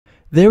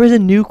There is a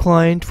new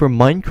client for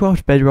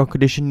Minecraft Bedrock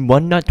Edition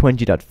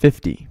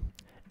 1.20.50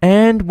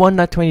 and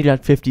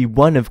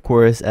 1.20.51 of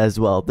course as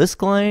well. This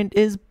client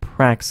is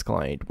Prax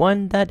client,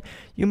 one that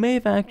you may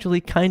have actually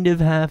kind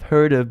of have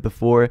heard of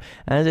before,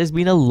 as there's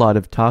been a lot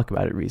of talk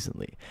about it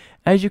recently.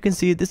 As you can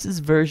see, this is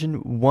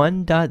version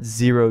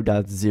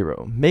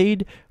 1.0.0,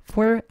 made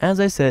for, as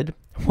I said,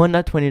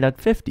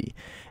 1.20.50.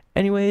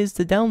 Anyways,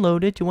 to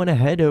download it, you want to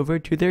head over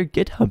to their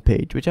GitHub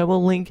page, which I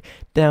will link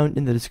down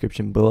in the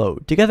description below,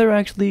 together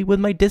actually with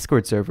my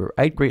Discord server.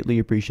 I'd greatly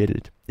appreciate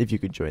it if you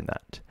could join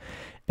that.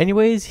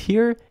 Anyways,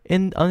 here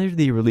under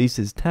the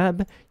Releases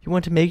tab, you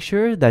want to make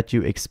sure that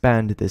you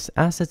expand this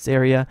Assets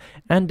area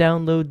and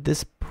download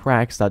this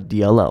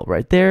Prax.dll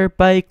right there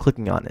by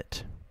clicking on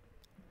it.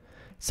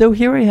 So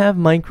here I have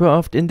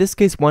Minecraft, in this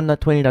case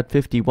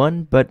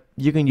 1.20.51, but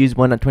you can use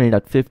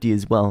 1.20.50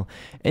 as well.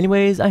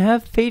 Anyways, I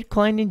have Fate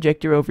Client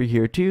Injector over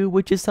here too,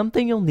 which is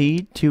something you'll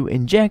need to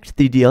inject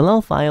the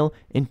DLL file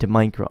into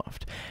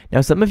Minecraft.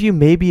 Now some of you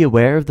may be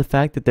aware of the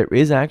fact that there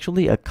is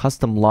actually a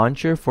custom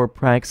launcher for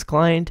Prax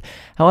Client.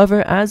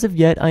 However, as of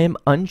yet I am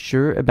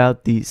unsure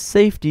about the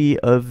safety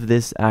of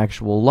this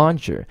actual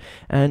launcher,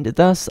 and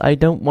thus I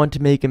don't want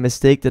to make a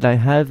mistake that I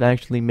have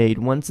actually made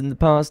once in the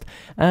past,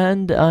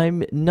 and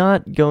I'm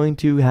not going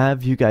to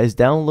have you guys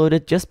download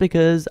it just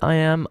because I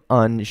am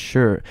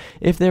unsure.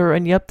 If there are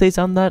any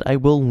updates on that, I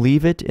will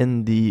leave it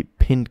in the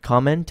pinned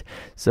comment.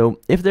 So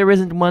if there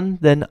isn't one,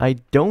 then I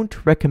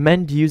don't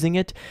recommend using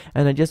it,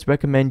 and I just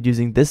recommend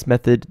using this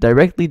method,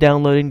 directly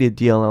downloading the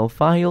DLL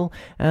file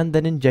and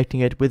then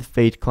injecting it with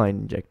Fate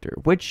Client Injector,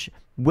 which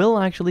will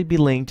actually be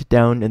linked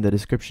down in the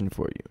description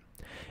for you.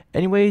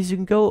 Anyways, you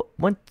can go,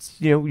 once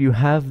you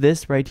have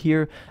this right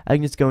here, I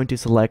can just go into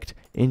select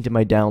into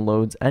my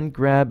downloads and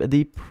grab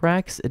the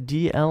Prax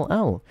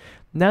DLL.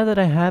 Now that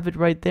I have it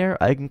right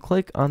there, I can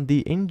click on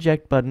the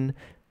inject button,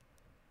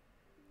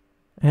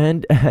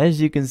 and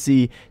as you can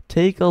see,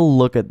 take a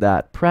look at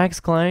that.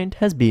 Prax client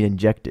has been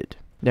injected.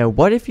 Now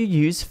what if you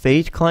use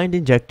Fate Client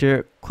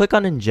Injector, click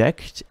on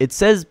inject, it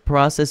says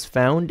process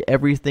found,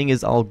 everything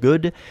is all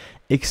good,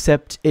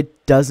 except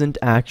it doesn't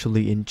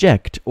actually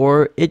inject,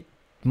 or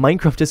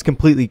Minecraft just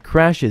completely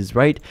crashes,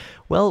 right?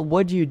 Well,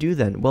 what do you do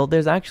then? Well,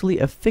 there's actually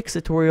a fix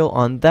tutorial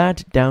on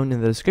that down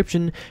in the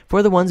description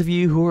for the ones of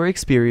you who are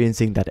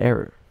experiencing that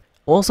error.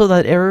 Also,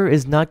 that error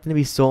is not going to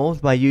be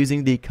solved by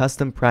using the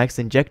custom Prax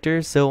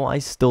injector, so I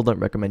still don't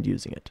recommend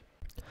using it.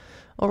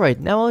 Alright,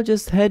 now I'll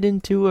just head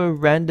into a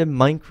random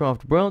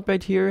Minecraft world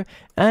right here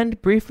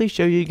and briefly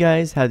show you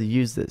guys how to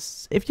use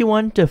this. If you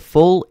want a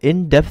full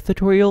in-depth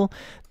tutorial,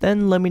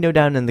 then let me know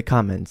down in the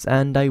comments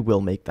and I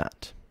will make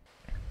that.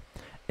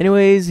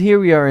 Anyways, here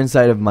we are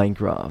inside of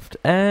Minecraft,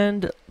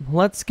 and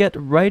let's get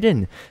right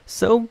in.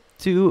 So,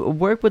 to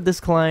work with this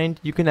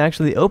client, you can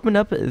actually open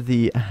up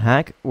the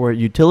hack or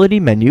utility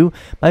menu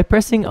by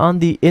pressing on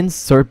the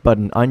insert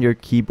button on your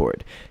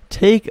keyboard.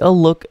 Take a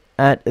look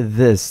at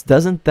this.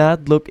 Doesn't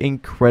that look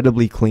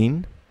incredibly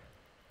clean?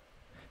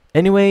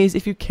 Anyways,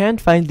 if you can't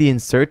find the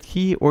insert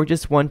key or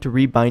just want to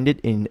rebind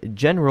it in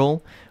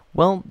general,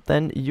 well,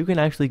 then you can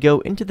actually go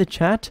into the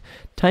chat,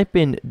 type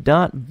in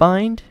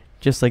 .bind,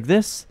 just like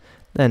this,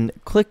 then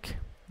click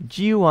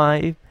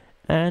GUI,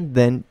 and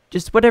then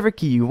just whatever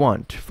key you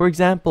want, for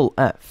example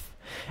F.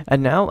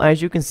 And now,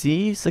 as you can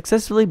see,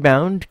 successfully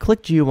bound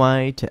click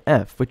GUI to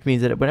F, which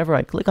means that whenever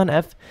I click on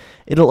F,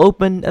 it'll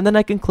open, and then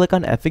I can click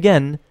on F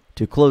again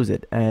to close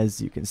it, as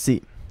you can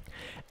see.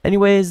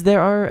 Anyways,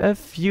 there are a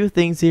few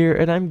things here,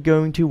 and I'm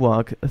going to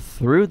walk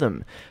through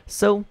them.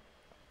 So,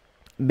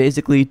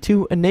 basically,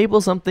 to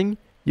enable something,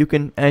 you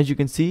can, as you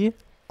can see,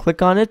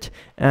 click on it,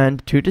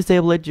 and to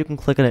disable it, you can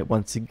click on it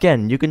once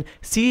again. You can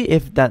see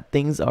if that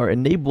things are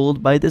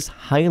enabled by this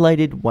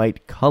highlighted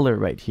white color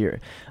right here.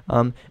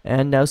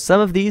 And now some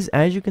of these,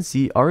 as you can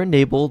see, are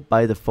enabled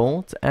by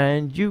default,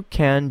 and you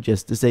can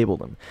just disable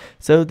them.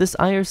 So this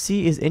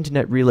IRC is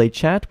Internet Relay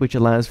Chat, which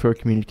allows for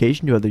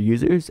communication to other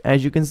users.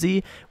 As you can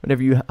see,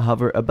 whenever you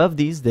hover above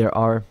these, there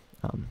are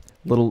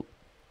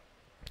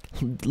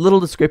little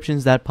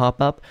descriptions that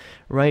pop up,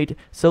 right?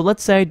 So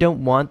let's say I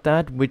don't want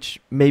that, which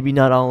maybe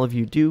not all of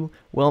you do.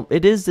 Well,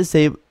 it is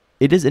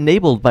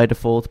enabled by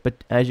default,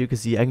 but as you can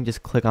see, I can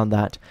just click on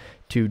that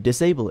to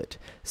disable it.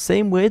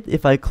 Same with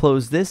if I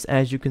close this,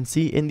 as you can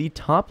see in the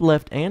top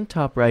left and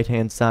top right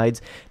hand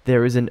sides,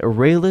 there is an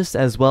array list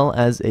as well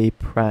as a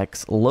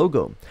Prax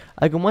logo.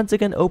 I can once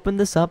again open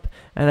this up,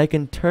 and I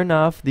can turn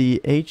off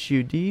the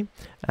HUD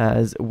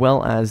as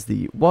well as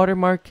the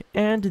watermark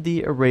and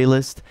the array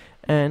list,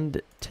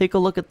 and take a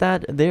look at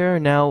that. They are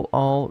now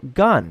all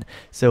gone.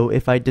 So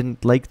if I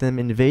didn't like them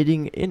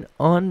invading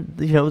on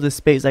the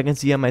space I can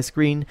see on my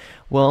screen,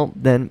 well,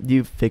 then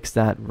you fix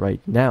that right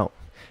now.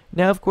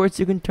 Now, of course,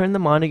 you can turn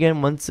them on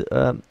again once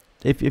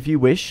if you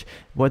wish.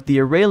 What the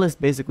array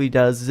list basically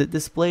does is it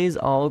displays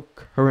all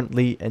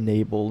currently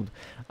enabled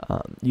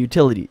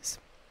utilities.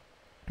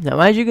 Now,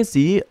 as you can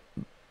see,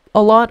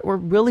 A lot, or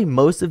really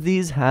most of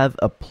these, have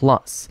a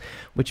plus,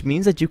 which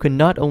means that you can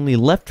not only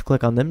left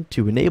click on them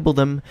to enable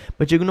them,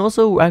 but you can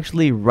also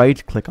actually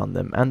right click on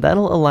them, and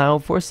that'll allow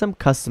for some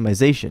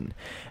customization.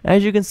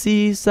 As you can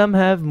see, some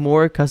have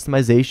more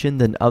customization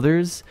than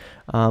others.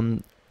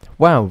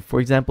 Wow, for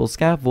example,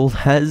 Scaffold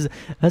has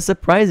a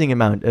surprising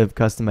amount of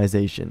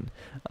customization.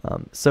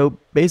 So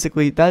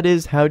basically, that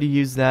is how to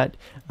use that.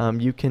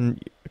 You can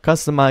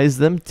customize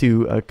them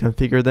to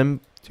configure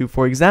them to,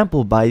 for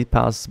example,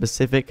 bypass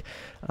specific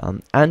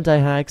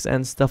anti-hacks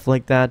and stuff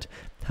like that.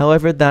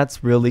 However,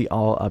 that's really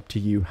all up to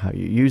you how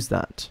you use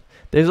that.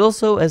 There's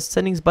also a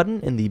settings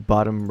button in the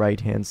bottom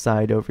right hand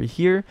side over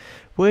here,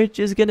 which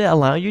is going to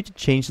allow you to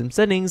change some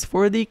settings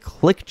for the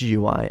click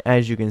GUI,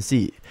 as you can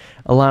see,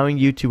 allowing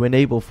you to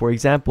enable, for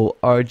example,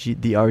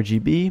 the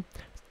RGB.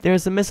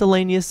 There's some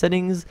miscellaneous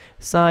settings,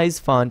 size,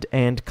 font,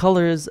 and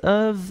colors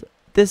of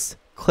this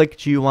click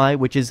GUI,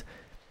 which is,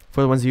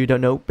 for the ones of you who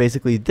don't know,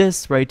 basically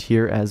this right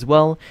here as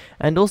well,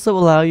 and also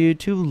allow you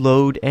to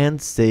load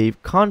and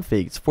save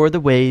configs for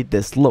the way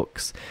this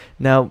looks.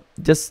 Now,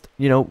 just,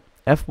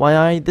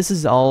 FYI, this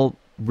is all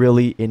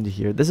really into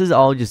here. This is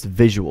all just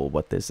visual,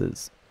 what this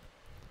is.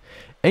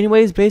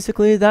 Anyways,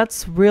 basically,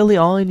 that's really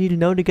all I need to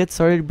know to get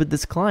started with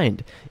this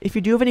client. If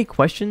you do have any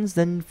questions,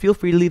 then feel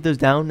free to leave those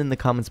down in the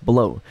comments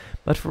below.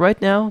 But for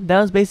right now, that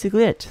was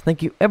basically it.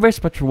 Thank you ever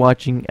so much for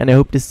watching, and I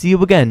hope to see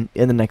you again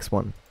in the next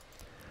one.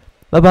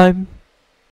 Bye-bye.